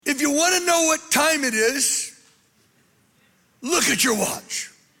If you want to know what time it is, look at your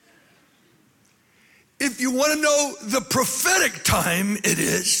watch. If you want to know the prophetic time it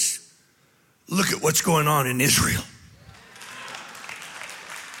is, look at what's going on in Israel.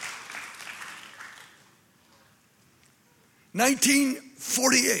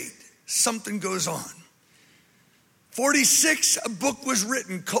 (1948), something goes on. 46, a book was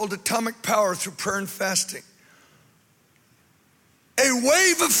written called Atomic Power Through Prayer and Fasting. A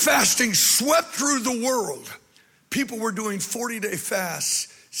wave of fasting swept through the world. People were doing 40-day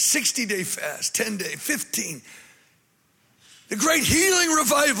fasts, 60-day fasts, 10-day, 15. The great healing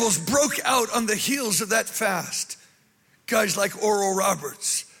revivals broke out on the heels of that fast. Guys like Oral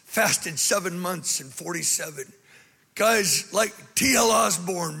Roberts fasted 7 months and 47. Guys like T.L.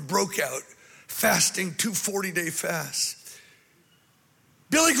 Osborne broke out fasting 2 40-day fasts.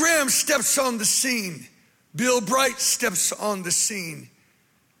 Billy Graham steps on the scene. Bill Bright steps on the scene.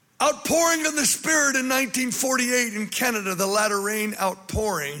 Outpouring of the Spirit in 1948 in Canada, the latter rain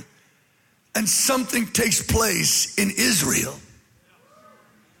outpouring, and something takes place in Israel.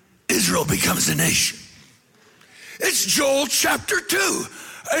 Israel becomes a nation. It's Joel chapter 2.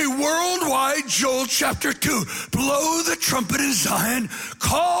 A worldwide Joel chapter 2. Blow the trumpet in Zion,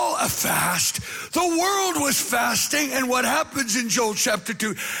 call a fast. The world was fasting, and what happens in Joel chapter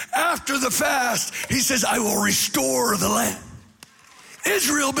 2? After the fast, he says, I will restore the land.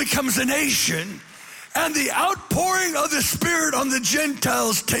 Israel becomes a nation, and the outpouring of the Spirit on the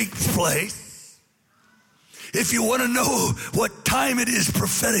Gentiles takes place. If you want to know what time it is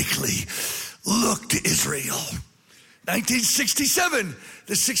prophetically, look to Israel. 1967,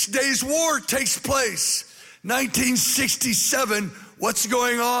 the 6 Days War takes place. 1967, what's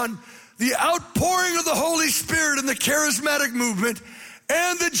going on? The outpouring of the Holy Spirit and the charismatic movement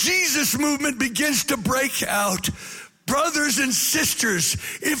and the Jesus movement begins to break out. Brothers and sisters,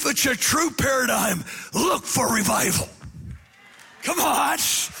 if it's a true paradigm, look for revival. Come on.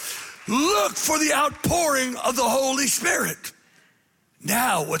 Look for the outpouring of the Holy Spirit.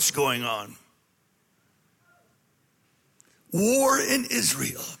 Now what's going on? War in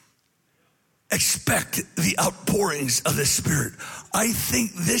Israel. Expect the outpourings of the Spirit. I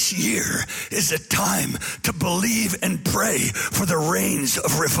think this year is a time to believe and pray for the rains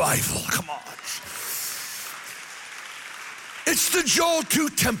of revival. Come on. It's the Joel 2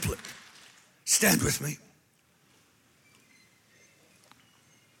 template. Stand with me.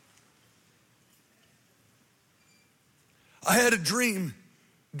 I had a dream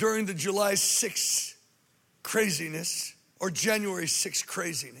during the July 6th craziness, or January 6th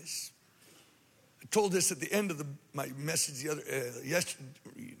craziness. I told this at the end of my message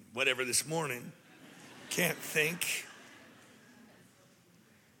yesterday, whatever, this morning. Can't think.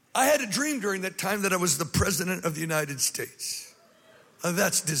 I had a dream during that time that I was the President of the United States.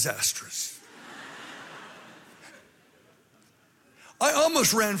 That's disastrous. I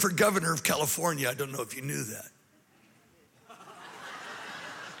almost ran for governor of California. I don't know if you knew that.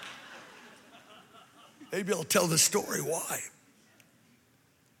 Maybe I'll tell the story why.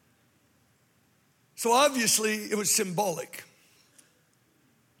 So obviously it was symbolic.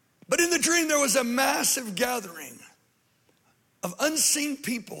 But in the dream there was a massive gathering of unseen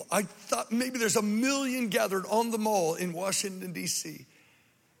people. I thought maybe there's 1 million gathered on the mall in Washington, D.C.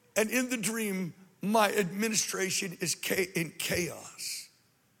 And in the dream, my administration is in chaos.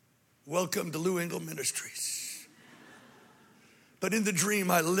 Welcome to Lou Engle Ministries. But in the dream,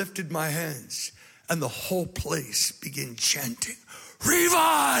 I lifted my hands and the whole place began chanting,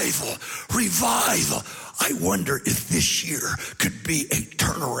 revival, revival. I wonder if this year could be a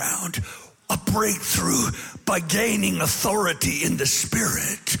turnaround, a breakthrough by gaining authority in the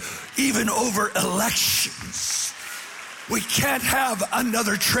Spirit, even over elections. We can't have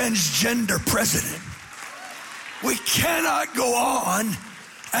another transgender president. We cannot go on.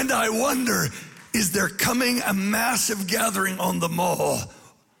 And I wonder, is there coming a massive gathering on the mall?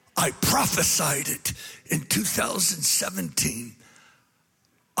 I prophesied it in 2017.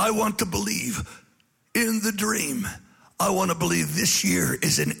 I want to believe in the dream. I want to believe this year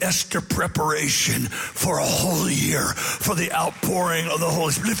is an Esther preparation for a whole year for the outpouring of the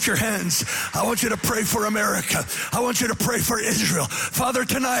Holy Spirit. Lift your hands. I want you to pray for America. I want you to pray for Israel. Father,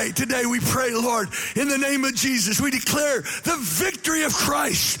 today we pray, Lord, in the name of Jesus, we declare the victory of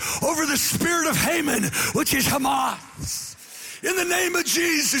Christ over the spirit of Haman, which is Hamas. in the name of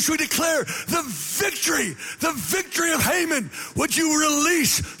Jesus, we declare the victory of Haman. Would you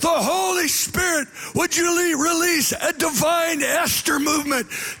release the Holy Spirit? Would you release a divine Esther movement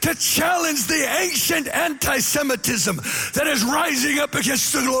to challenge the ancient anti-Semitism that is rising up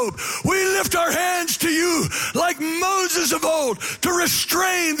against the globe? We lift our hands to you like Moses of old to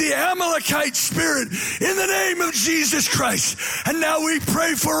restrain the Amalekite spirit in the name of Jesus Christ. And now we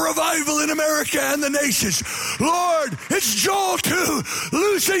pray for revival in America and the nations. Lord, it's Joel 2.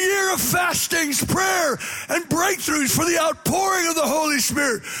 Loose a year of fastings, prayer, and breakthroughs for the outpouring of the Holy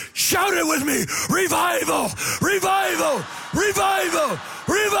Spirit. Shout it with me. Revival, revival, revival,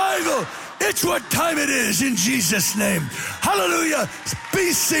 revival. It's what time it is in Jesus' name. Hallelujah.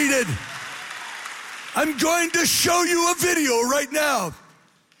 Be seated. I'm going to show you a video right now.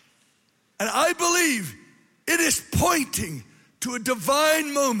 And I believe it is pointing to a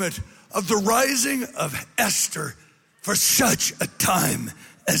divine moment of the rising of Esther for such a time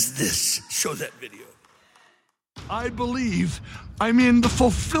as this. Show that video. I believe I'm in the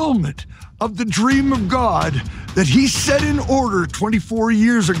fulfillment of the dream of God that he set in order 24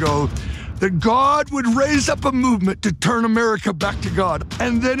 years ago, that God would raise up a movement to turn America back to God.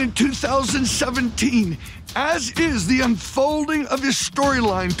 And then in 2017, as is the unfolding of his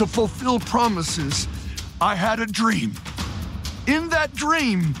storyline to fulfill promises, I had a dream. In that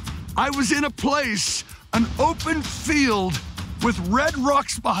dream, I was in a place, an open field with red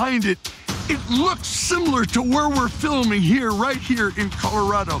rocks behind it. It looked similar to where we're filming here, right here in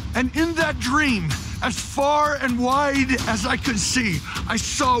Colorado. And in that dream, as far and wide as I could see, I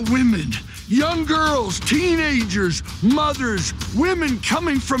saw women, young girls, teenagers, mothers, women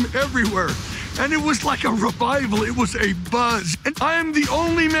coming from everywhere. And it was like a revival. It was a buzz. And I am the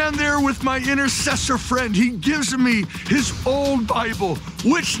only man there with my intercessor friend. He gives me his old Bible,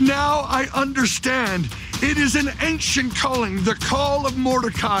 which now I understand. It is an ancient calling, the call of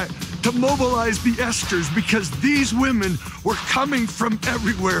Mordecai to mobilize the Esthers, because these women were coming from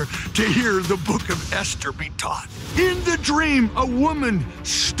everywhere to hear the book of Esther be taught. In the dream, a woman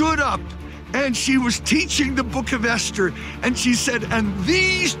stood up and she was teaching the book of Esther, and she said, and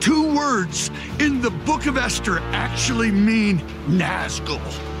these two words in the book of Esther actually mean Nazgul.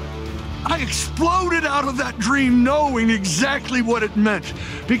 I exploded out of that dream knowing exactly what it meant,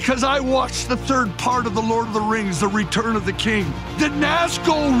 because I watched the third part of The Lord of the Rings, The Return of the King. The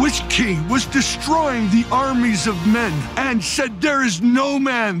Nazgul Witch King was destroying the armies of men and said, there is no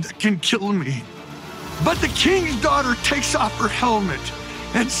man that can kill me. But the king's daughter takes off her helmet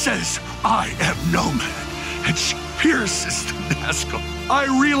and says, I am no man, and she pierces the Nazgul. I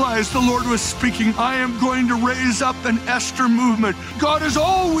realized the Lord was speaking. I am going to raise up an Esther movement. God has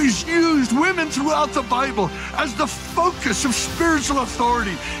always used women throughout the Bible as the focus of spiritual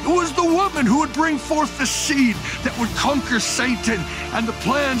authority. It was the woman who would bring forth the seed that would conquer Satan and the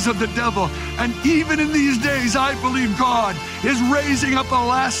plans of the devil. And even in these days, I believe God is raising up a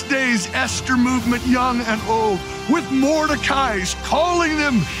last days Esther movement, young and old, with Mordecai's, calling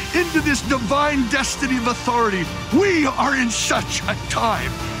them into this divine destiny of authority. We are in such a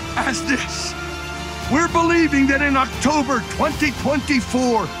time as this. We're believing that in October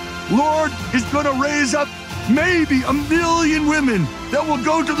 2024, Lord is going to raise up maybe 1 million women that will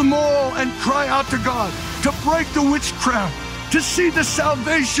go to the mall and cry out to God, to break the witchcraft, to see the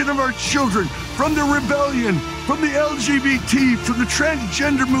salvation of our children from the rebellion, from the LGBT, from the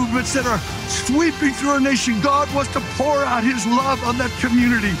transgender movements that are sweeping through our nation. God wants to pour out his love on that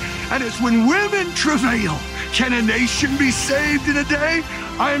community. And it's when women travail, can a nation be saved in a day?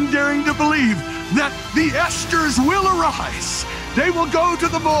 I am daring to believe that the Esthers will arise. They will go to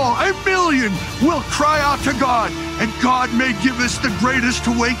the mall. 1 million will cry out to God. And God may give us the greatest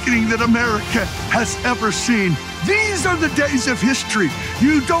awakening that America has ever seen. These are the days of history.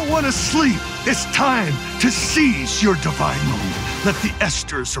 You don't want to sleep. It's time to seize your divine moment. Let the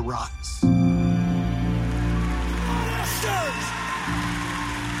Esthers arise. Esthers!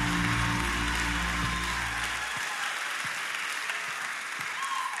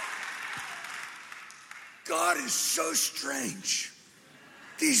 God is so strange.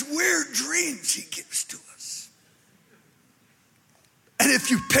 These weird dreams he gives to us. And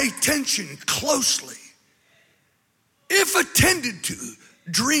if you pay attention closely, if attended to,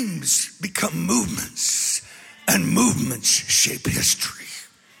 dreams become movements, and movements shape history.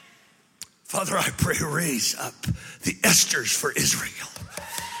 Father, I pray, raise up the Esthers for Israel.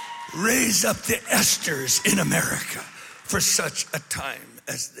 Raise up the Esthers in America for such a time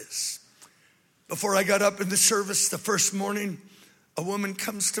as this. Before I got up in the service the first morning, a woman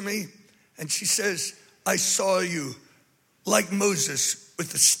comes to me and she says, I saw you like Moses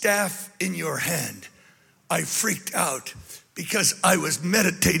with the staff in your hand. I freaked out because I was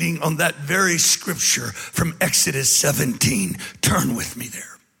meditating on that very scripture from Exodus 17. Turn with me there.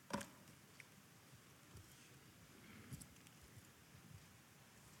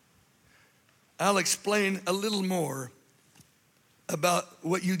 I'll explain a little more about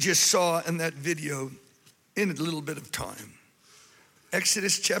what you just saw in that video in a little bit of time.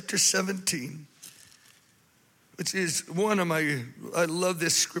 Exodus chapter 17, which is I love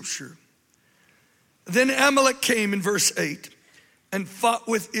this scripture. Then Amalek came in verse 8 and fought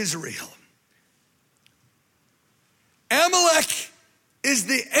with Israel. Amalek is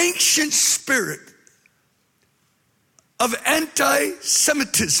the ancient spirit of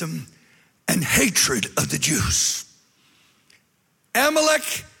anti-Semitism and hatred of the Jews.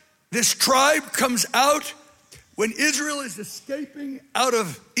 Amalek, this tribe, comes out when Israel is escaping out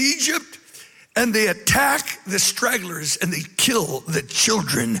of Egypt, and they attack the stragglers and they kill the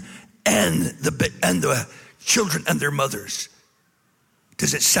children and the children and their mothers.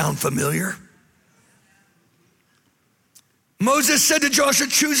 Does it sound familiar? Moses said to Joshua,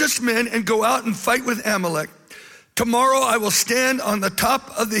 choose us men and go out and fight with Amalek. Tomorrow I will stand on the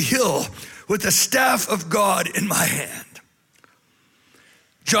top of the hill with the staff of God in my hand.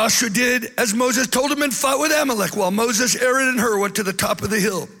 Joshua did as Moses told him and fought with Amalek, while Moses, Aaron, and Hur went to the top of the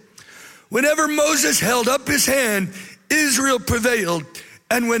hill. Whenever Moses held up his hand, Israel prevailed,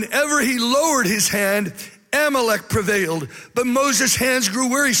 and whenever he lowered his hand, Amalek prevailed. But Moses' hands grew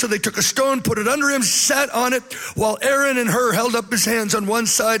weary, so they took a stone, put it under him, sat on it, while Aaron and Hur held up his hands on one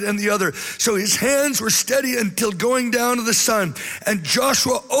side and the other. So his hands were steady until going down to the sun. And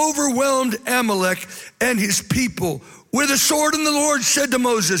Joshua overwhelmed Amalek and his people with a sword. And the Lord said to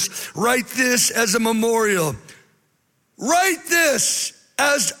Moses, write this as a memorial. Write this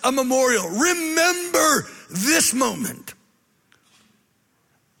as a memorial. Remember this moment.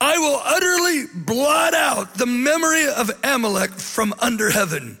 I will utterly blot out the memory of Amalek from under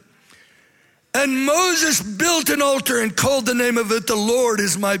heaven. And Moses built an altar and called the name of it, the Lord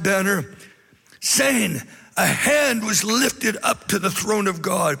is my banner, saying, a hand was lifted up to the throne of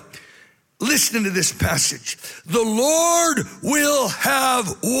God. Listen to this passage. The Lord will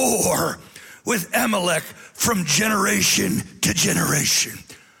have war with Amalek from generation to generation.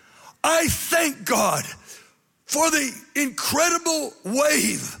 I thank God for the incredible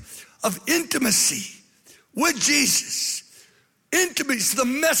wave of intimacy with Jesus. Intimacy, the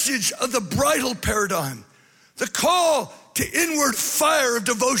message of the bridal paradigm, the call to inward fire of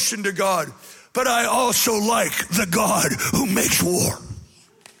devotion to God. But I also like the God who makes war.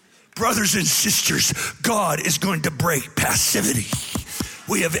 Brothers and sisters, God is going to break passivity.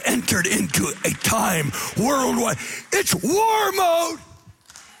 We have entered into a time worldwide. It's war mode.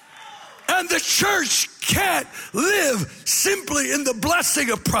 And the church can't live simply in the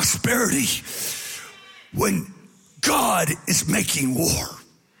blessing of prosperity when God is making war.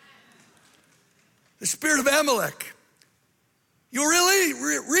 The spirit of Amalek. You really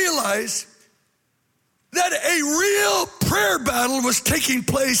realize that a real prayer battle was taking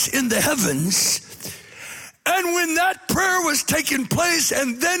place in the heavens. And when that prayer was taking place,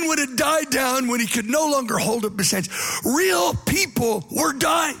 and then when it died down, when he could no longer hold up his hands, real people were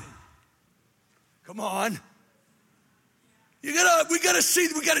dying. Come on. We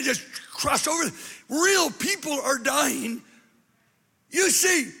gotta just cross over. Real people are dying. You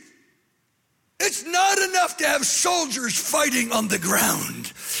see, it's not enough to have soldiers fighting on the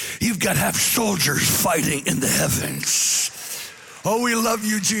ground. You've got to have soldiers fighting in the heavens. Oh, we love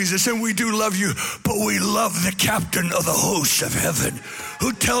you, Jesus, and we do love you, but we love the captain of the hosts of heaven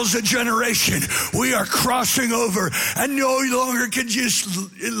who tells a generation we are crossing over and no longer can just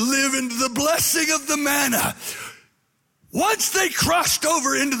live into the blessing of the manna. Once they crossed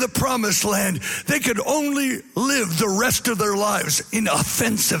over into the promised land, they could only live the rest of their lives in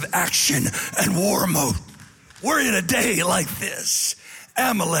offensive action and war mode. We're in a day like this.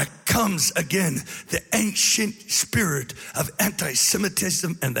 Amalek comes again, the ancient spirit of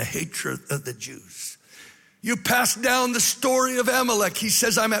anti-Semitism and the hatred of the Jews. You pass down the story of Amalek. He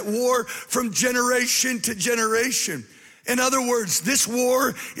says, I'm at war from generation to generation. In other words, this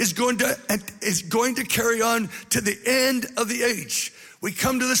war is going to carry on to the end of the age. We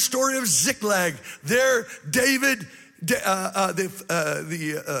come to the story of Ziklag. There, David,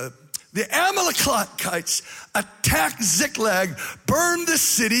 the Amalekites attack Ziklag, burn the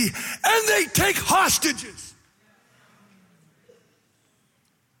city, and they take hostages.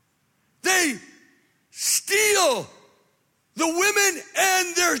 They steal the women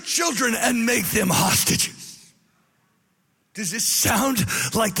and their children and make them hostages. Does this sound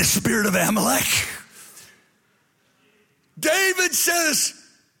like the spirit of Amalek? David says,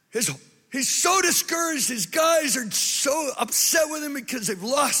 his He's so discouraged. His guys are so upset with him because they've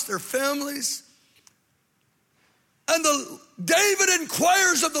lost their families. And David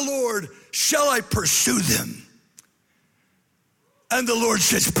inquires of the Lord, shall I pursue them? And the Lord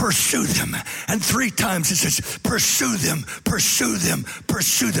says, pursue them. And 3 times it says, pursue them, pursue them,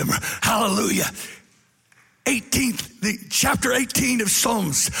 pursue them. Hallelujah. Chapter 18 of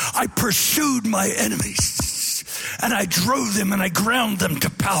Psalms, I pursued my enemies, and I drove them and I ground them to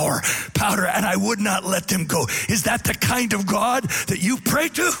powder, and I would not let them go. Is that the kind of God that you pray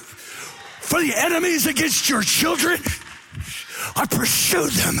to? For the enemies against your children? I pursue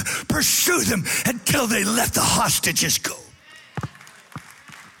them until they let the hostages go.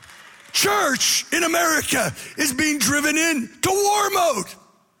 Church in America is being driven into war mode.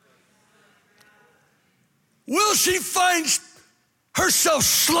 Will she find herself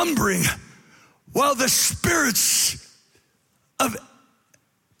slumbering while the spirits of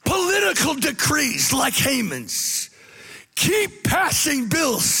political decrees like Haman's keep passing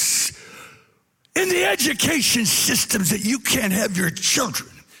bills in the education systems that you can't have your children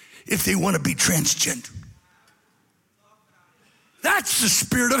if they want to be transgender? That's the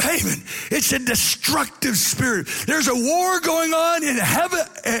spirit of Haman. It's a destructive spirit. There's a war going on in heaven,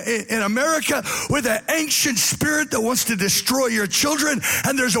 in America, with an ancient spirit that wants to destroy your children.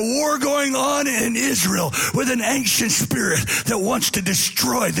 And there's a war going on in Israel with an ancient spirit that wants to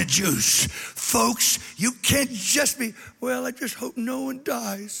destroy the Jews. Folks, you can't just be, well, I just hope no one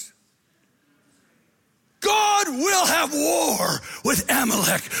dies. God will have war with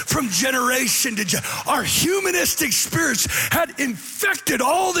Amalek from generation to generation. Our humanistic spirits had infected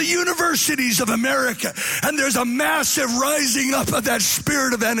all the universities of America, and there's a massive rising up of that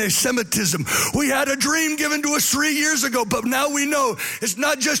spirit of anti-Semitism. We had a dream given to us 3 years ago, but now we know it's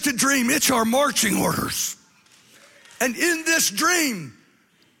not just a dream, it's our marching orders. And in this dream,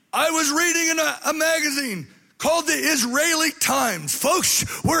 I was reading in a magazine called the Israeli Times.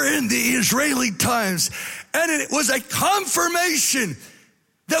 Folks, we're in the Israeli Times. And it was a confirmation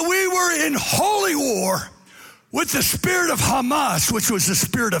that we were in holy war with the spirit of Hamas, which was the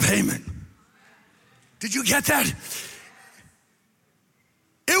spirit of Haman. Did you get that?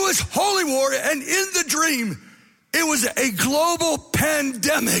 It was holy war, and in the dream, it was a global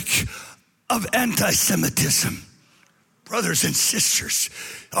pandemic of anti-Semitism. Brothers and sisters,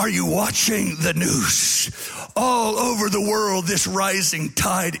 are you watching the news? All over the world, this rising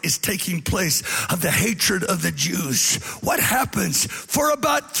tide is taking place of the hatred of the Jews. What happens? For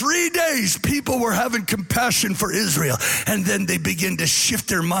about 3 days, people were having compassion for Israel, and then they begin to shift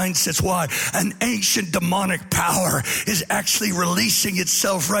their mindsets. Why? An ancient demonic power is actually releasing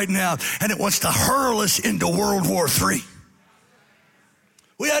itself right now, and it wants to hurl us into World War III.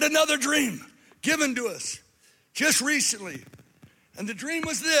 We had another dream given to us just recently. And the dream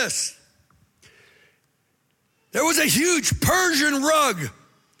was this. There was a huge Persian rug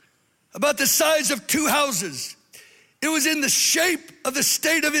about the size of 2 houses. It was in the shape of the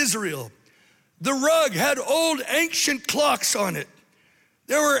state of Israel. The rug had old ancient clocks on it.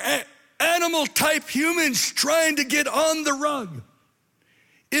 There were animal type humans trying to get on the rug.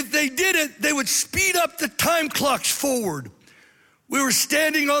 If they did it, they would speed up the time clocks forward. We were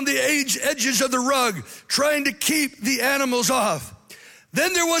standing on the edges of the rug, trying to keep the animals off.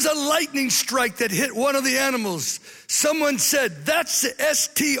 Then there was a lightning strike that hit one of the animals. Someone said, that's the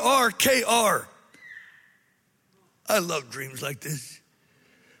STRKR. I love dreams like this.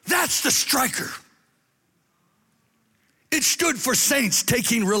 That's the striker. It stood for saints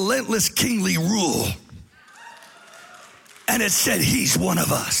taking relentless kingly rule. And it said, he's one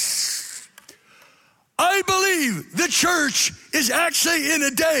of us. I believe the church is actually in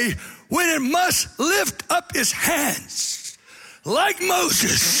a day when it must lift up its hands like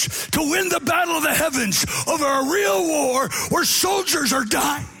Moses to win the battle of the heavens over a real war where soldiers are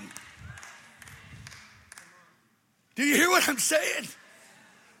dying. Do you hear what I'm saying?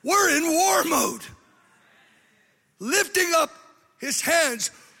 We're in war mode. Lifting up his hands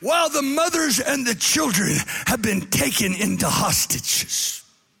while the mothers and the children have been taken into hostages.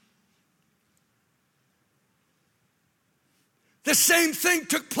 The same thing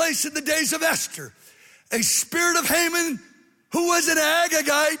took place in the days of Esther. A spirit of Haman, who was an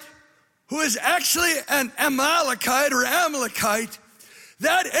Agagite, who is actually an Amalekite,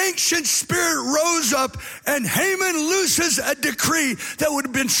 that ancient spirit rose up, and Haman looses a decree that would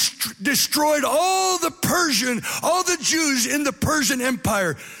have been destroyed all the Jews in the Persian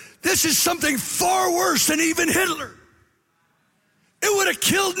Empire. This is something far worse than even Hitler. It would have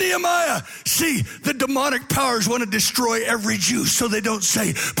killed Nehemiah. See, the demonic powers want to destroy every Jew so they don't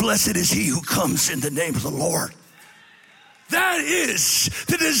say, blessed is he who comes in the name of the Lord. That is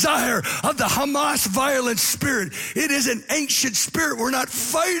the desire of the Hamas violent spirit. It is an ancient spirit. We're not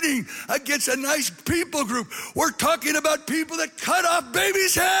fighting against a nice people group. We're talking about people that cut off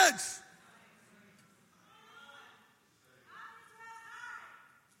babies' heads.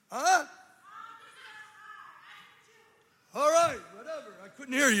 Huh? All right, whatever. I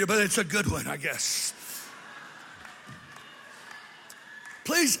couldn't hear you, but it's a good one, I guess.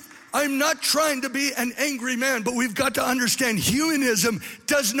 Please, I'm not trying to be an angry man, but we've got to understand humanism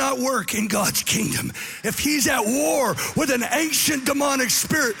does not work in God's kingdom. If he's at war with an ancient demonic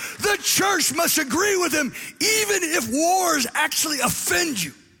spirit, the church must agree with him, even if wars actually offend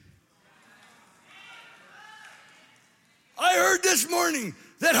you. I heard this morning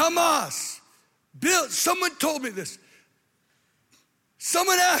that Hamas built, someone told me this.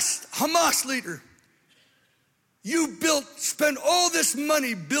 Someone asked Hamas leader, you spent all this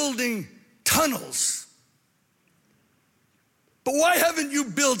money building tunnels, but why haven't you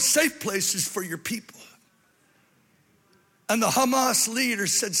built safe places for your people? And the Hamas leader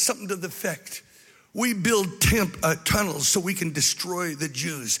said something to the effect, we build tunnels so we can destroy the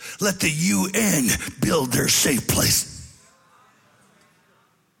Jews. Let the UN build their safe place.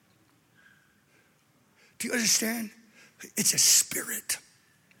 Do you understand? It's a spirit.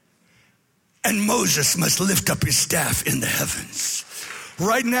 And Moses must lift up his staff in the heavens.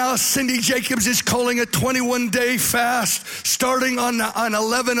 Right now, Cindy Jacobs is calling a 21-day fast starting on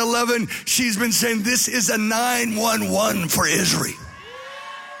 11/11. She's been saying this is a 911 for Israel.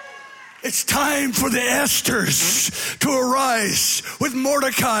 It's time for the Esthers to arise with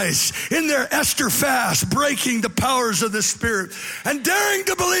Mordecai's in their Esther fast, breaking the powers of the Spirit and daring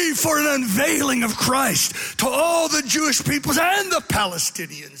to believe for an unveiling of Christ to all the Jewish peoples and the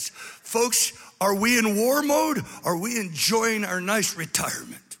Palestinians. Folks, are we in war mode? Are we enjoying our nice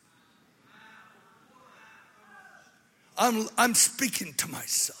retirement? I'm speaking to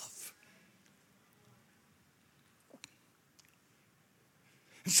myself.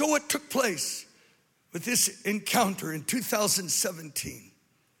 And so what took place with this encounter in 2017?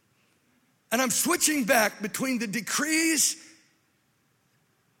 And I'm switching back between the decrees,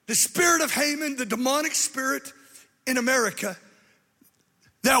 the spirit of Haman, the demonic spirit in America,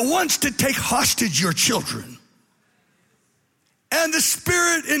 that wants to take hostage your children, and the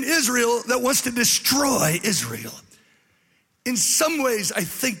spirit in Israel that wants to destroy Israel. In some ways, I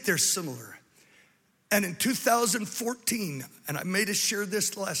think they're similar. And in 2014, and I made us share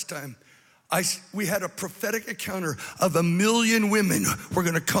this last time, we had a prophetic encounter of 1 million women were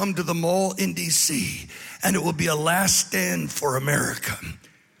going to come to the mall in DC, and it will be a last stand for America.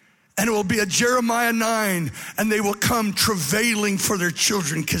 And it will be a Jeremiah 9, and they will come travailing for their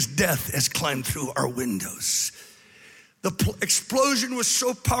children because death has climbed through our windows. The explosion was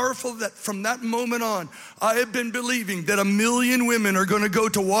so powerful that from that moment on, I have been believing that 1 million women are going to go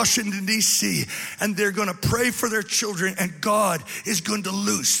to Washington, D.C., and they're going to pray for their children, and God is going to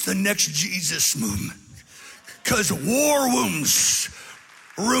loose the next Jesus movement. Because war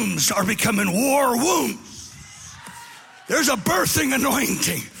rooms are becoming war wombs. There's a birthing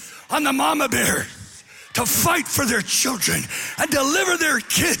anointing on the mama bear to fight for their children and deliver their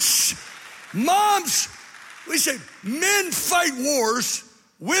kids. Moms, we say men fight wars,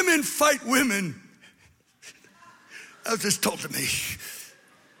 women fight women. That was just told to me.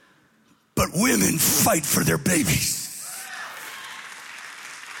 But women fight for their babies.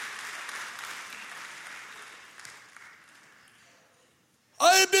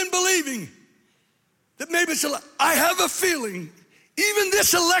 I have been believing that maybe I have a feeling even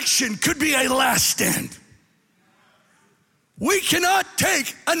this election could be a last stand. We cannot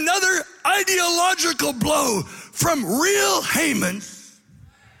take another ideological blow from real Haman.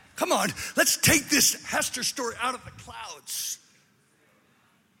 Come on, let's take this Hester story out of the clouds.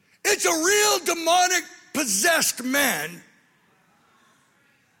 It's a real demonic possessed man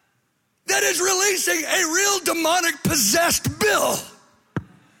that is releasing a real demonic possessed bill.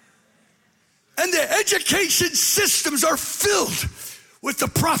 And the education systems are filled with the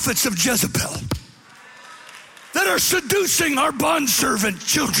prophets of Jezebel that are seducing our bondservant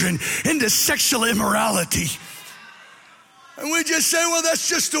children into sexual immorality. And we just say, well, that's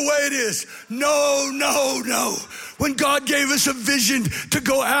just the way it is. No, no, no. When God gave us a vision to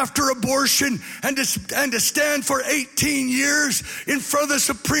go after abortion and to stand for 18 years in front of the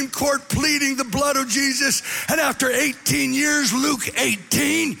Supreme Court pleading the blood of Jesus, and after 18 years, Luke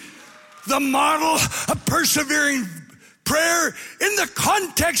 18, the model of persevering prayer in the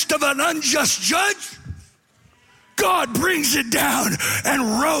context of an unjust judge, God brings it down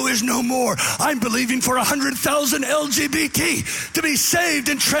and Roe is no more. I'm believing for 100,000 LGBT to be saved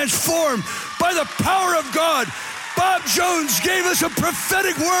and transformed by the power of God, Bob Jones gave us a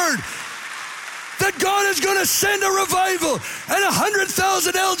prophetic word that God is going to send a revival and 100,000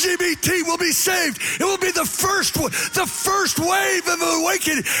 LGBT will be saved. It will be the first wave of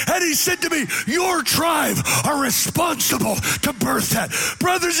awakening. And he said to me, your tribe are responsible to birth that.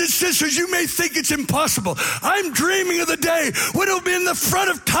 Brothers and sisters, you may think it's impossible. I'm dreaming of the day when it'll be in the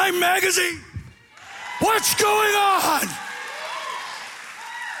front of Time magazine. What's going on?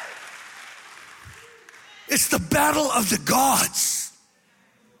 It's the battle of the gods.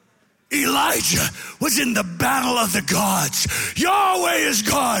 Elijah was in the battle of the gods. Yahweh is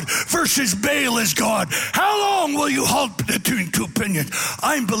God versus Baal is God. How long will you hold between two opinions?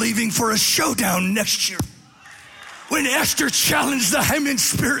 I'm believing for a showdown next year when Esther challenged the Haman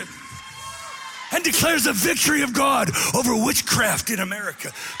spirit and declares the victory of God over witchcraft in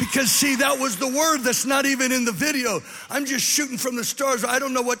America. Because see, that was the word that's not even in the video. I'm just shooting from the stars. I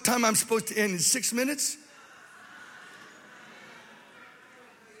don't know what time I'm supposed to end. In 6 minutes?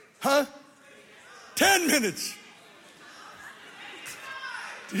 Huh? 10 minutes.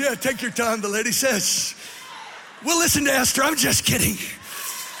 Yeah, take your time, the lady says. We'll listen to Esther. I'm just kidding.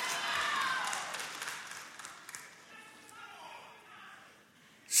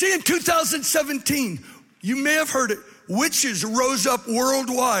 See, in 2017, you may have heard it, witches rose up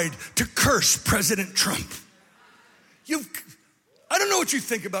worldwide to curse President Trump. I don't know what you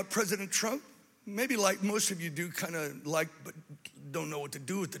think about President Trump. Maybe like most of you do, kind of like, but don't know what to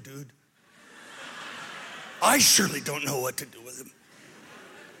do with the dude. I surely don't know what to do with him.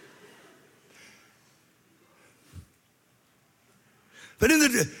 But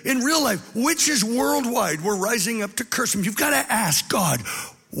in real life, witches worldwide were rising up to curse him. You've got to ask God,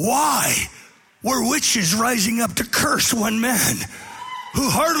 why were witches rising up to curse one man who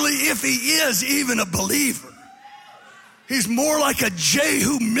hardly, if he is even a believer, he's more like a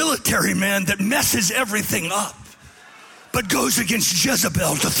Jehu military man that messes everything up, but goes against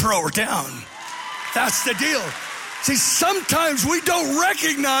Jezebel to throw her down. That's the deal. See, sometimes we don't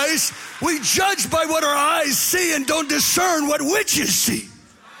recognize, we judge by what our eyes see and don't discern what witches see.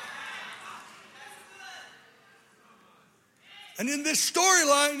 And in this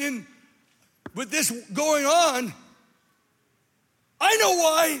storyline, with this going on, I know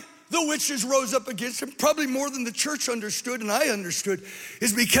why the witches rose up against him, probably more than the church understood and I understood,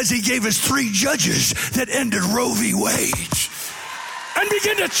 is because he gave us 3 judges that ended Roe v. Wade and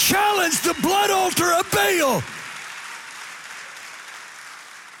began to challenge the blood altar of Baal.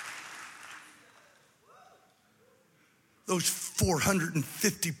 Those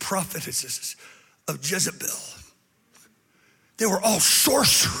 450 prophetesses of Jezebel, they were all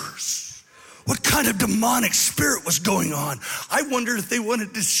sorcerers. What kind of demonic spirit was going on? I wondered if they wanted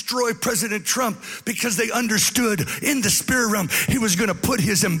to destroy President Trump because they understood in the spirit realm he was going to put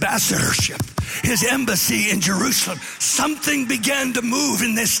his ambassadorship, his embassy in Jerusalem. Something began to move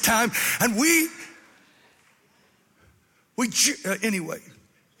in this time, and anyway.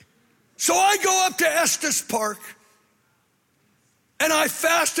 So I go up to Estes Park, and I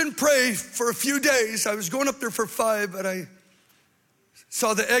fast and pray for a few days. I was going up there for 5, but I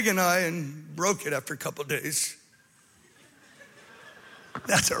saw the egg and I and broke it after a couple days.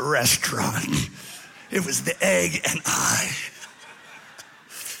 That's a restaurant. It was the egg and I.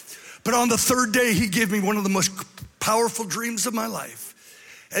 But on the 3rd day, he gave me one of the most powerful dreams of my life.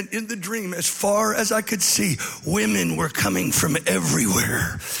 And in the dream, as far as I could see, women were coming from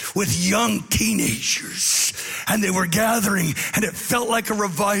everywhere with young teenagers. And they were gathering, and it felt like a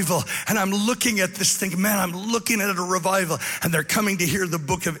revival. And I'm looking at this thing, man, I'm looking at a revival. And they're coming to hear the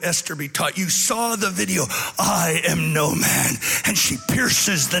book of Esther be taught. You saw the video, I am no man. And she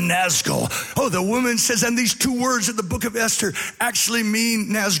pierces the Nazgul. Oh, the woman says, and these 2 words in the book of Esther actually mean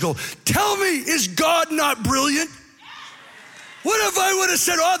Nazgul. Tell me, is God not brilliant? What if I would have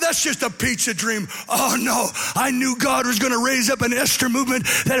said, oh, that's just a pizza dream? Oh, no, I knew God was going to raise up an Esther movement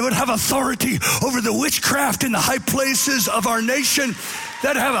that would have authority over the witchcraft in the high places of our nation,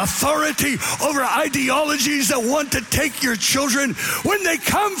 that have authority over ideologies that want to take your children. When they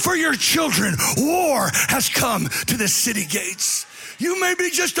come for your children, war has come to the city gates. You may be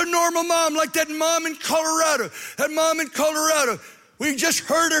just a normal mom like that mom in Colorado. We just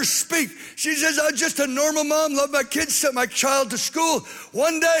heard her speak. She says, I'm just a normal mom, love my kids, sent my child to school.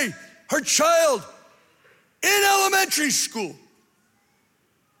 One day, her child in elementary school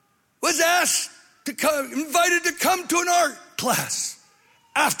was invited to come to an art class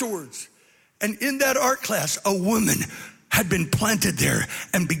afterwards. And in that art class, a woman had been planted there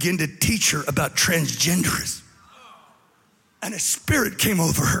and began to teach her about transgenderism. And a spirit came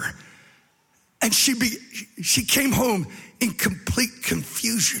over her. And she came home in complete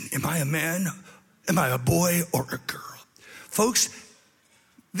confusion. Am I a man? Am I a boy or a girl? Folks,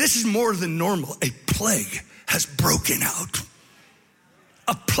 this is more than normal. A plague has broken out.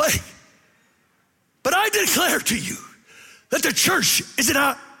 A plague. But I declare to you that the church is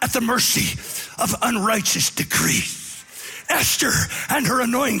not at the mercy of unrighteous decrees. Esther and her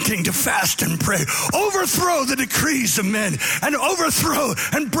anointing to fast and pray, overthrow the decrees of men and overthrow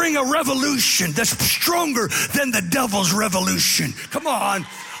and bring a revolution that's stronger than the devil's revolution. Come on.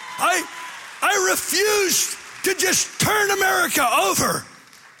 I refuse to just turn America over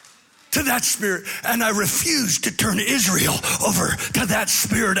to that spirit, and I refuse to turn Israel over to that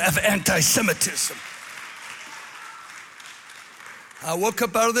spirit of anti-Semitism. I woke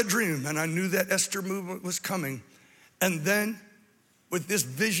up out of that dream and I knew that Esther movement was coming. And then, with this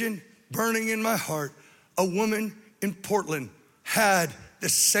vision burning in my heart, a woman in Portland had the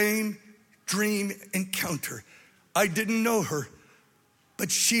same dream encounter. I didn't know her, but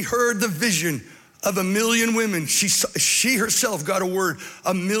she heard the vision of 1 million women. She herself got a word.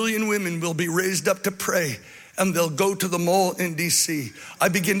 1 million women will be raised up to pray, and they'll go to the mall in DC. I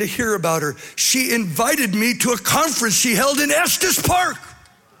began to hear about her. She invited me to a conference she held in Estes Park,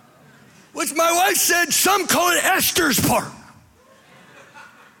 which my wife said, some call it Esther's Park.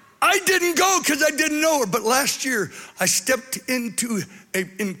 I didn't go because I didn't know her, but last year I stepped into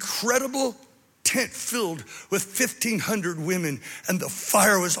an incredible tent filled with 1,500 women, and the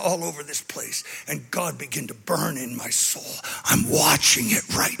fire was all over this place, and God began to burn in my soul. I'm watching it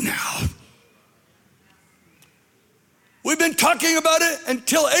right now. We've been talking about it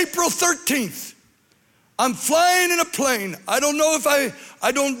until April 13th. I'm flying in a plane. I don't know. I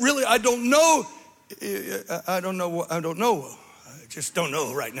just don't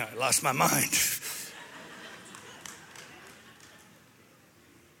know right now. I lost my mind.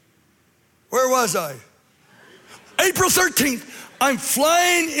 Where was I? April 13th, I'm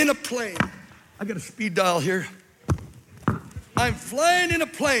flying in a plane. I got a speed dial here. I'm flying in a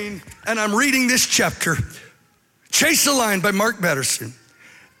plane and I'm reading this chapter, Chase the Line by Mark Batterson.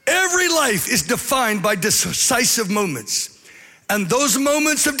 Every life is defined by decisive moments, and those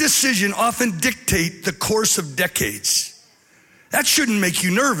moments of decision often dictate the course of decades. That shouldn't make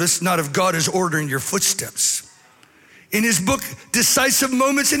you nervous, not if God is ordering your footsteps. In his book, Decisive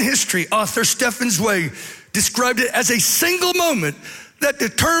Moments in History, author Stephen Zweig described it as a single moment that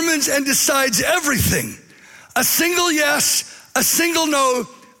determines and decides everything. A single yes, a single no,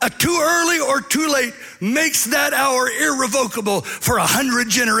 a too early or too late makes that hour irrevocable for 100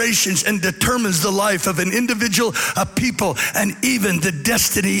 generations and determines the life of an individual, a people, and even the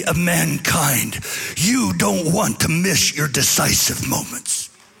destiny of mankind. You don't want to miss your decisive moments.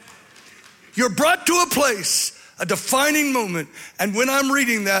 You're brought to a place, a defining moment, and when I'm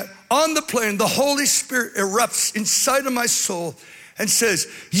reading that on the plane, the Holy Spirit erupts inside of my soul and says,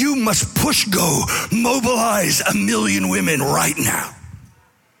 you must push go, mobilize 1 million women right now.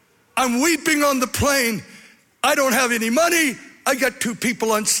 I'm weeping on the plane. I don't have any money. I got 2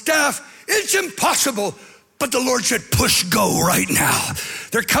 people on staff. It's impossible. But the Lord said, push go right now.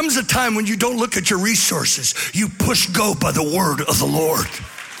 There comes a time when you don't look at your resources. You push go by the word of the Lord.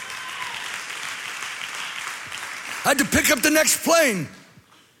 I had to pick up the next plane.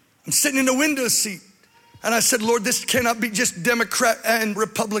 I'm sitting in the window seat. And I said, Lord, this cannot be just Democrat and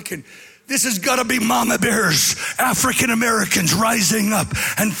Republican. This has got to be mama bears, African Americans rising up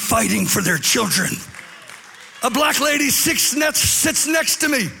and fighting for their children. A black lady sits next to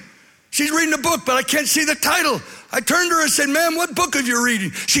me. She's reading a book, but I can't see the title. I turned to her and said, ma'am, what book are you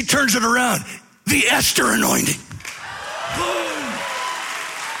reading? She turns it around. The Esther Anointing. Boom.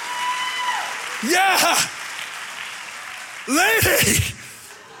 Yeah. Lady.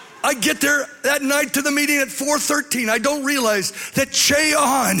 I get there that night to the meeting at 4:13. I don't realize that Che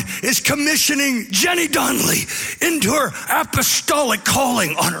On is commissioning Jenny Donnelly into her apostolic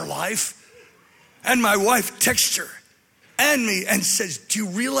calling on her life. And my wife texts her and me and says, do you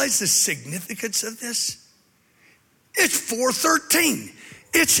realize the significance of this? It's 4:13.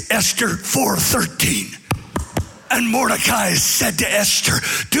 It's Esther 4:13. And Mordecai said to Esther,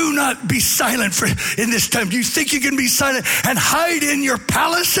 do not be silent in this time. Do you think you can be silent and hide in your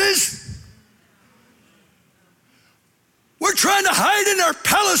palaces? We're trying to hide in our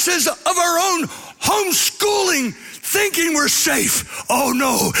palaces of our own homeschooling, thinking we're safe. Oh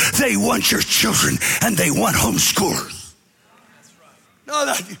no, they want your children and they want homeschoolers.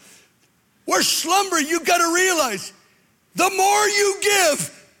 No, we're slumbering. You've got to realize the more you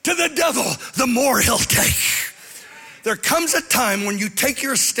give to the devil, the more he'll take. There comes a time when you take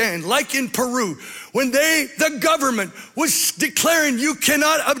your stand, like in Peru, when the government was declaring you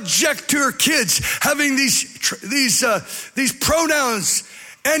cannot object to your kids having these pronouns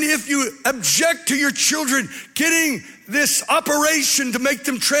And if you object to your children getting this operation to make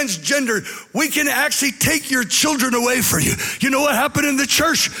them transgender, we can actually take your children away from you. You know what happened in the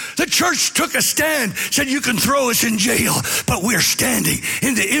church? The church took a stand, said you can throw us in jail, but we're standing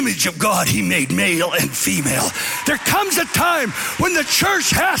in the image of God. He made male and female. There comes a time when the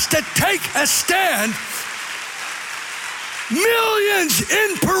church has to take a stand. Millions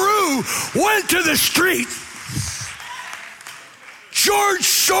in Peru went to the street. George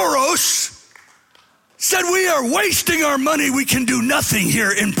Soros said, we are wasting our money. We can do nothing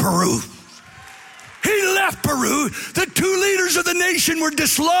here in Peru. He left Peru. The two leaders of the nation were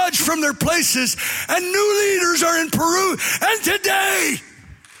dislodged from their places, and new leaders are in Peru. And today,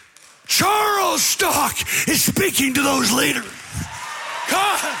 Charles Stock is speaking to those leaders.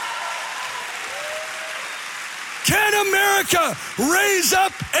 God, can America raise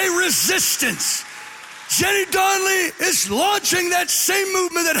up a resistance? Jenny Donnelly is launching that same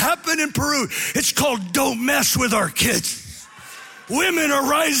movement that happened in Peru. It's called Don't Mess with Our Kids. Women are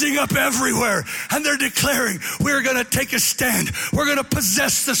rising up everywhere, and they're declaring, we're going to take a stand. We're going to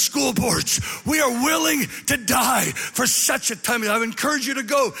possess the school boards. We are willing to die for such a time. I encourage you to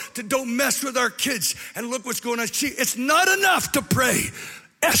go to Don't Mess with Our Kids and look what's going on. See, it's not enough to pray.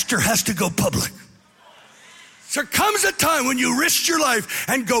 Esther has to go public. There comes a time when you risk your life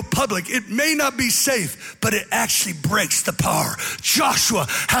and go public. It may not be safe, but it actually breaks the power. Joshua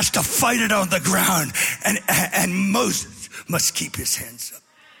has to fight it on the ground, and Moses must keep his hands up.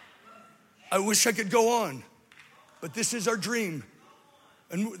 I wish I could go on, but this is our dream.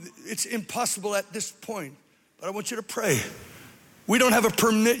 And it's impossible at this point, but I want you to pray. We don't have a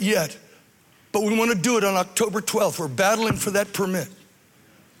permit yet, but we want to do it on October 12th. We're battling for that permit.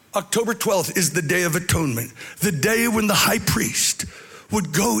 October 12th is the Day of Atonement, the day when the high priest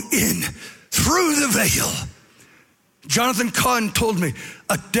would go in through the veil. Jonathan Cahn told me,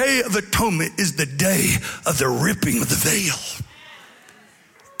 a Day of Atonement is the day of the ripping of the veil.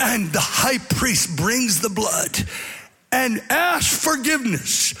 And the high priest brings the blood and asks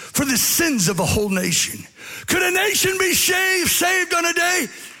forgiveness for the sins of a whole nation. Could a nation be saved on a day?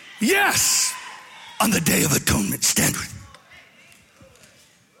 Yes, on the Day of Atonement. Stand with me.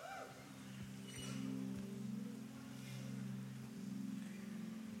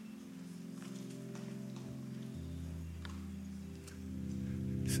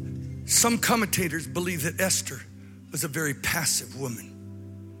 Some commentators believe that Esther was a very passive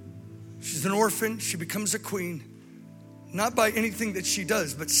woman. She's an orphan. She becomes a queen, not by anything that she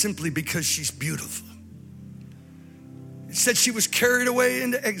does, but simply because she's beautiful. It said she was carried away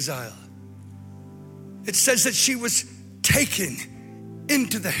into exile. It says that she was taken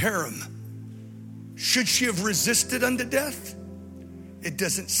into the harem. Should she have resisted unto death? It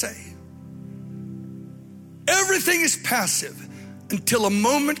doesn't say. Everything is passive until a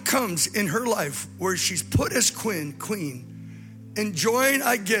moment comes in her life where she's put as queen, enjoying,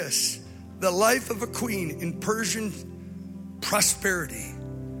 I guess, the life of a queen in Persian prosperity.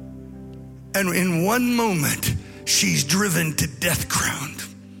 And in one moment, she's driven to death crowned.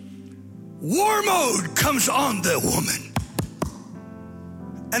 War mode comes on the woman.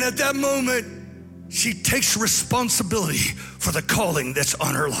 And at that moment, she takes responsibility for the calling that's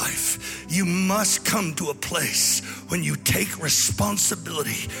on her life. You must come to a place when you take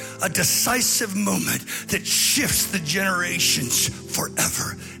responsibility, a decisive moment that shifts the generations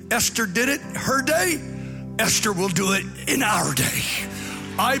forever. Esther did it her day. Esther will do it in our day.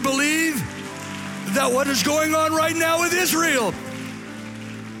 I believe that what is going on right now with Israel,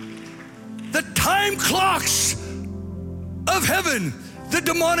 the time clocks of heaven, the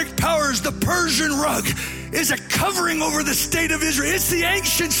demonic powers, the Persian rug is a covering over the state of Israel. It's the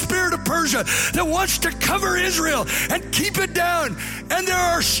ancient spirit of Persia that wants to cover Israel and keep it down. And there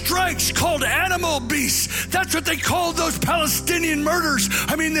are strikes called animal beasts. That's what they called those Palestinian murders.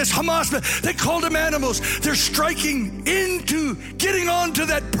 This Hamas, they called them animals. They're striking into, getting onto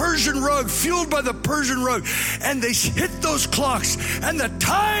that Persian rug, fueled by the Persian rug. And they hit those clocks. And the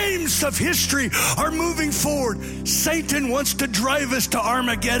times of history are moving forward. Satan wants to drive us to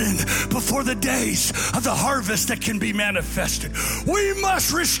Armageddon before the days of the harvest that can be manifested. We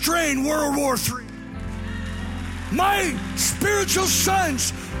must restrain World War III. My spiritual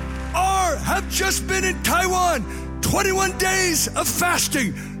sons have just been in Taiwan, 21 days of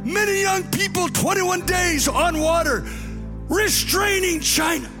fasting. Many young people, 21 days on water, restraining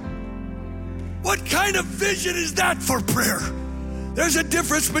China. What kind of vision is that for prayer? There's a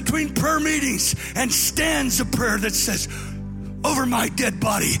difference between prayer meetings and stands of prayer that says, over my dead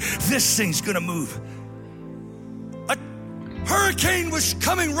body, this thing's gonna move. A hurricane was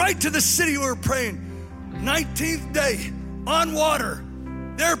coming right to the city we were praying. 19th day on water.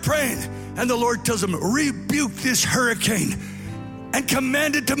 They're praying, and the Lord tells them, rebuke this hurricane and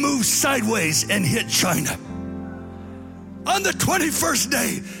command it to move sideways and hit China. On the 21st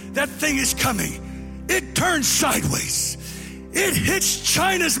day, that thing is coming. It turns sideways. It hits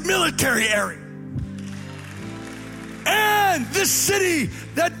China's military area. And the city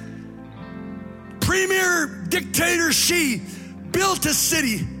that premier dictator Xi built a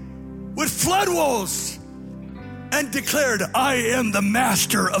city with flood walls and declared, I am the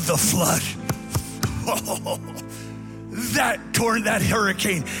master of the flood. That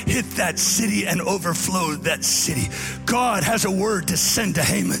hurricane hit that city and overflowed that city. God has a word to send to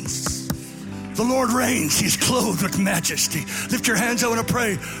Haman's. The Lord reigns. He's clothed with majesty. Lift your hands. I want to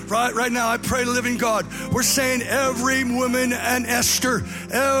pray. Right now, I pray, living God. We're saying every woman an Esther,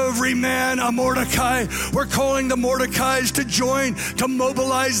 every man a Mordecai. We're calling the Mordecais to join, to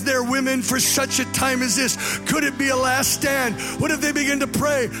mobilize their women for such a time as this. Could it be a last stand? What if they begin to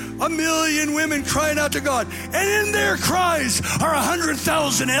pray? 1 million women crying out to God. And in their cries are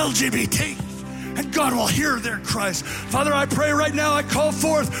 100,000 LGBT. And God will hear their cries. Father, I pray right now, I call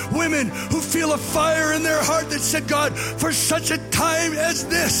forth women who feel a fire in their heart that said, God, for such a time as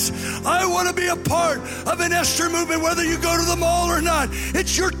this, I want to be a part of an Esther movement, whether you go to the mall or not.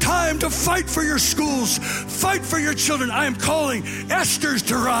 It's your time to fight for your schools, fight for your children. I am calling Esthers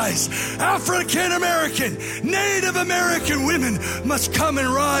to rise. African American, Native American women must come and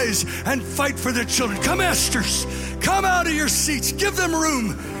rise and fight for their children. Come, Esthers, come out of your seats, give them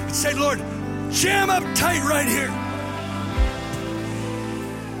room and say, Lord, jam up tight right here.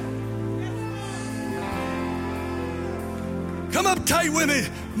 Come up tight, women.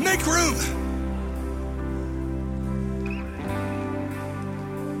 Make room.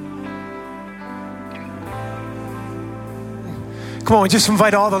 Come on, just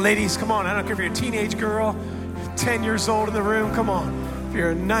invite all the ladies. Come on, I don't care if you're a teenage girl, 10 years old in the room. Come on. If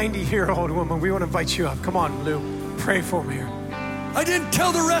you're a 90-year-old woman, we want to invite you up. Come on, Lou. Pray for me here. I didn't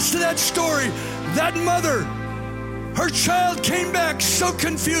tell the rest of that story. That mother, her child came back so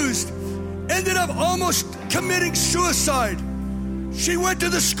confused, ended up almost committing suicide. She went to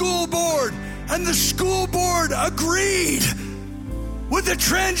the school board, and the school board agreed with the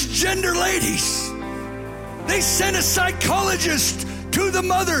transgender ladies. They sent a psychologist to the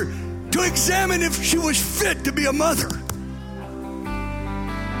mother to examine if she was fit to be a mother.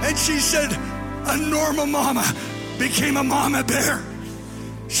 And she said, a normal mama became a mama bear.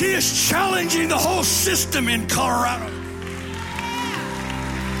 She is challenging the whole system in Colorado.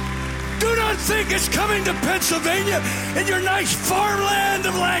 Do not think it's coming to Pennsylvania in your nice farmland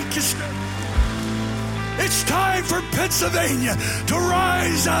of Lancaster. It's time for Pennsylvania to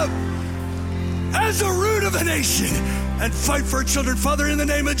rise up as a root of a nation and fight for children. Father, in the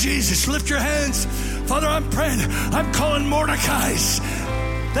name of Jesus, lift your hands. Father, I'm praying. I'm calling Mordecais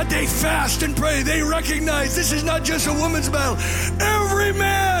that they fast and pray. They recognize this is not just a woman's battle. Every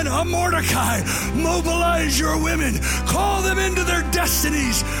man a Mordecai. Mobilize your women. Call them into their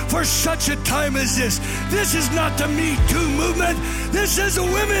destinies for such a time as this. This is not the Me Too movement. This is a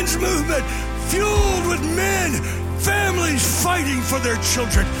women's movement fueled with men, families fighting for their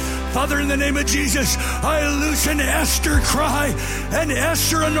children. Father, in the name of Jesus, I loose an Esther cry, an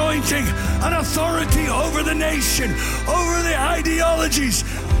Esther anointing, an authority over the nation, over the ideologies,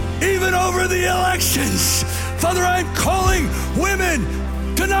 even over the elections. Father, I'm calling women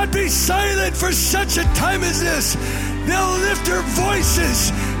to not be silent for such a time as this. They'll lift their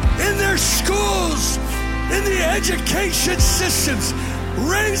voices in their schools, in the education systems,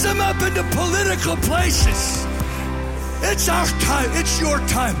 raise them up into political places. It's our time. It's your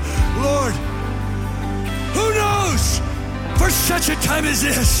time. Lord, who knows? For such a time as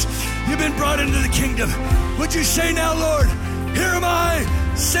this, you've been brought into the kingdom. Would you say now, Lord, here am I.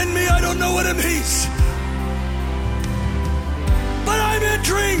 Send me. I don't know what it means. But I'm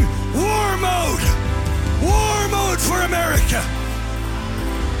entering war mode. War mode for America.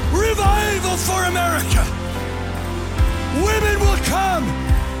 Revival for America. Women will come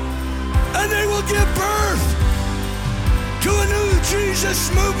and they will give birth to a new Jesus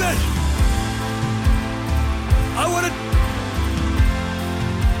movement.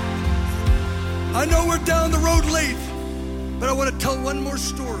 I know we're down the road late, but I want to tell one more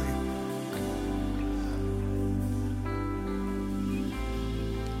story.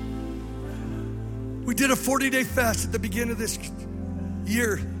 We did a 40-day fast at the beginning of this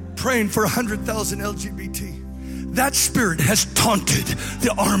year, praying for 100,000 LGBT. That spirit has taunted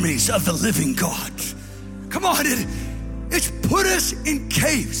the armies of the living God. Come on, it's put us in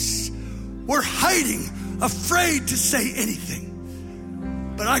caves. We're hiding, afraid to say anything.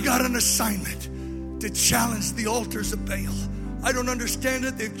 But I got an assignment to challenge the altars of Baal. I don't understand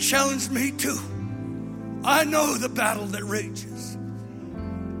it. They've challenged me too. I know the battle that rages.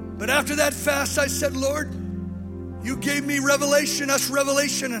 But after that fast, I said, Lord, you gave me revelation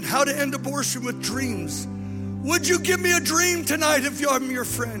on how to end abortion with dreams. Would you give me a dream tonight if I'm your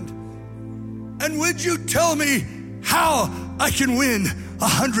friend? And would you tell me how I can win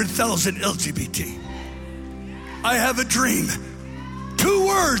 100,000 LGBT? I have a dream. 2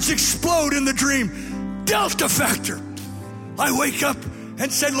 words explode in the dream. Delta factor. I wake up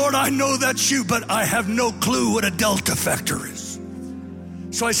and say, Lord, I know that's you, but I have no clue what a delta factor is.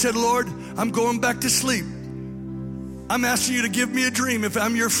 So I said, Lord, I'm going back to sleep. I'm asking you to give me a dream if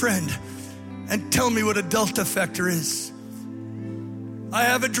I'm your friend and tell me what a delta factor is. I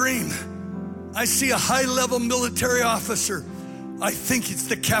have a dream. I see a high-level military officer. I think it's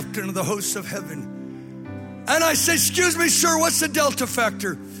the captain of the hosts of heaven. And I say, excuse me, sir, what's the delta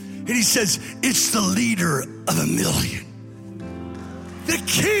factor? And he says, it's the leader of a million. The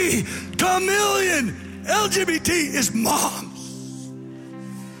key to a million LGBT is moms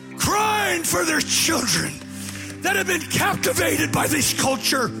crying for their children that have been captivated by this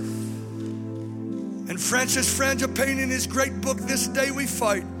culture. And Francis Frangipane, in his great book, This Day We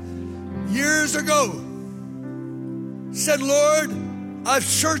Fight, years ago, said, Lord, I've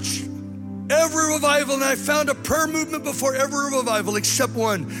searched every revival and I found a prayer movement before every revival except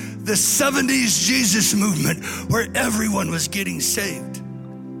one, the 70s Jesus movement, where everyone was getting saved.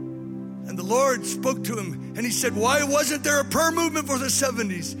 And the Lord spoke to him and he said, why wasn't there a prayer movement for the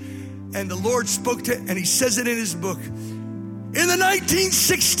 70s? And the Lord spoke to him, and he says it in his book. In the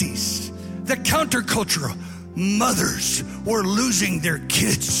 1960s, the countercultural mothers were losing their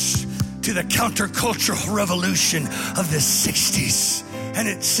kids to the countercultural revolution of the 60s. And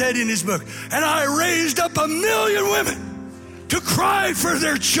it said in his book, and I raised up 1 million women to cry for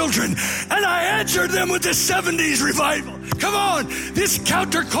their children, and I answered them with the 70s revival. Come on, this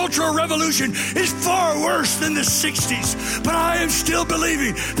countercultural revolution is far worse than the 60s, but I am still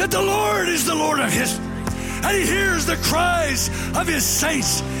believing that the Lord is the Lord of history, and he hears the cries of his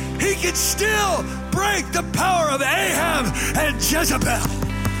saints. He can still break the power of Ahab and Jezebel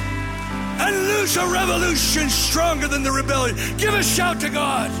and loose a revolution stronger than the rebellion. Give a shout to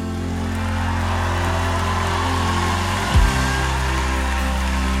God.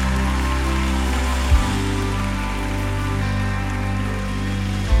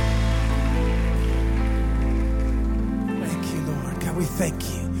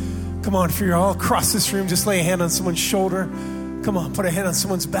 Thank you. Come on, if you're all across this room, just lay a hand on someone's shoulder. Come on, put a hand on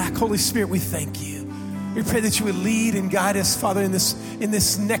someone's back. Holy Spirit, we thank you. We pray that you would lead and guide us, Father, in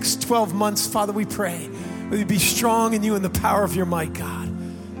this next 12 months. Father, we pray that we be strong in you and the power of your might,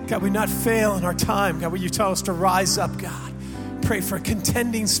 God. God, we not fail in our time. God, will you tell us to rise up, God? Pray for a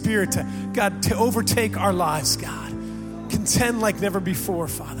contending spirit to overtake our lives, God. Contend like never before,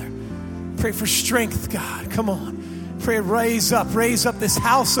 Father. Pray for strength, God. Come on. Pray, raise up this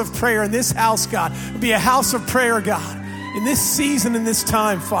house of prayer in this house, God. Be a house of prayer, God, in this season, in this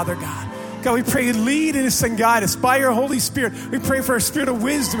time, Father God. God, we pray you lead us and guide us by your Holy Spirit. We pray for a spirit of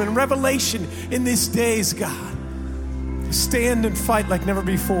wisdom and revelation in these days, God. Stand and fight like never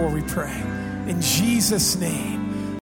before, we pray. In Jesus' name.